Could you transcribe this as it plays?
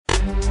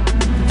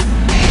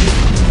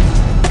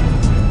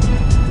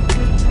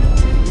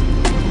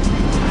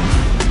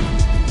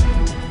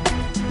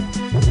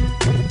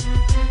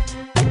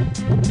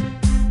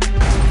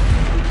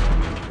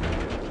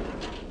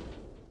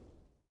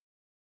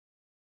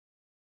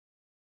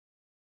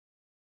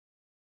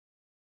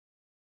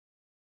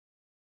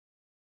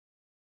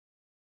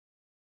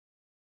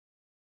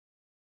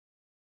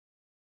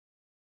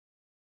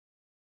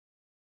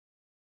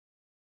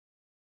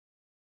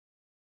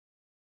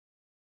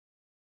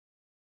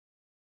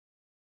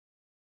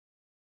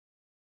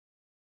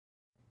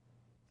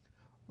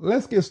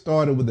Let's get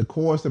started with the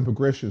chorus and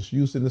progressions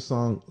used in the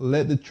song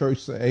Let the Church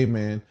Say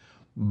Amen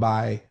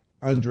by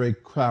Andraé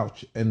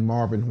Crouch and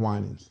Marvin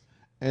Winans.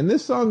 And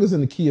this song is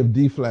in the key of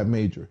D flat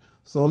major.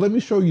 So let me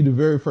show you the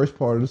very first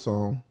part of the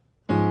song.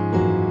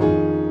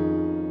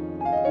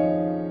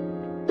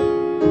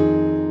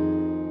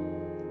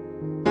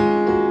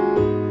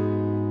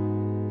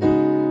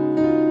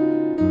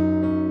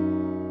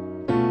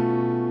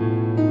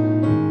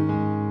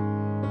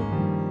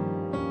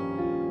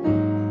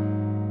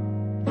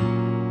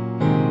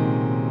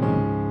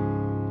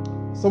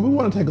 So we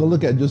want to take a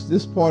look at just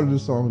this part of the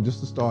song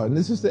just to start. And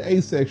this is the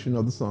A section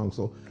of the song,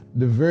 so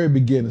the very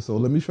beginning. So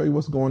let me show you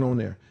what's going on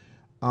there.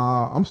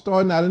 I'm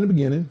starting out in the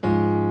beginning.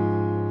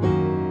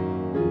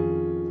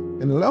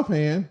 In the left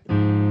hand,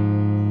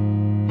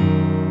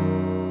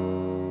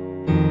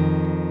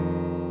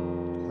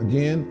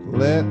 again,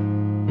 let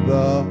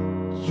the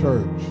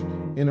church.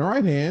 In the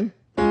right hand,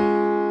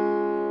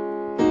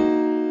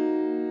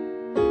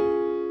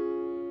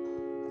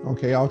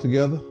 okay, all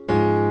together.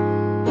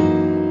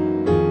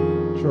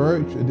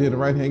 Church, and then the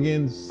right hand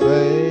again,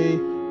 say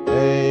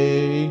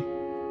a.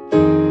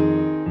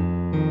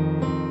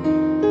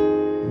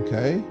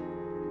 Okay,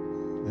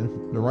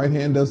 and the right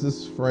hand does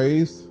this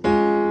phrase,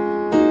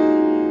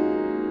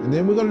 and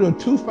then we're going to do a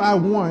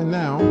 2-5-1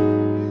 now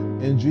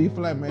in G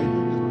flat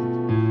major.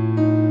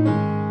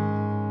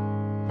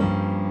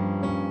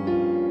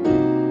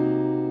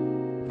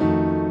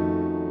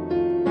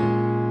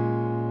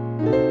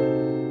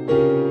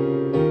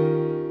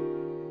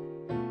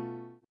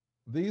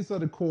 These are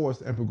the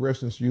chords and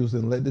progressions used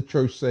in Let the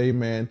Church Say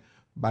Amen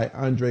by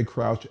Andraé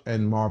Crouch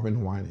and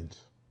Marvin Winans.